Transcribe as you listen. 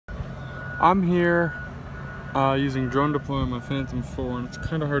I'm here using drone deploy on my Phantom 4, and it's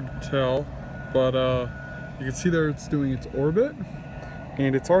kind of hard to tell, but you can see there it's doing its orbit,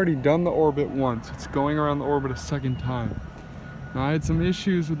 and it's already done the orbit once. It's going around the orbit a second time. Now, I had some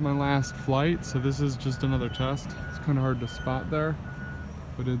issues with my last flight, so this is just another test. It's kind of hard to spot there,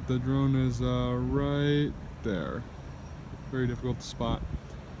 but the drone is right there. Very difficult to spot.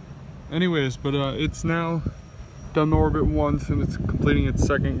 Anyways, but it's now done the orbit once and it's completing its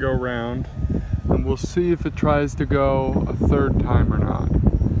second go round, and we'll see if it tries to go a third time or not.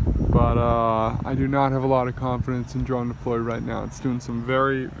 But I do not have a lot of confidence in drone deploy right now. It's doing some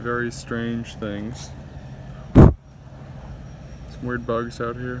very, very strange things. Some weird bugs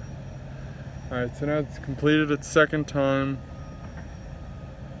out here. Alright, so now it's completed its second time.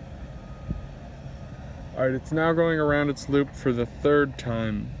 Alright, it's now going around its loop for the third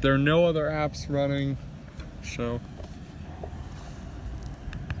time. There are no other apps running, so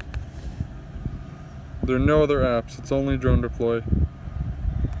there are no other apps, it's only drone deploy.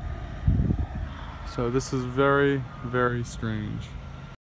 So this is very, very strange.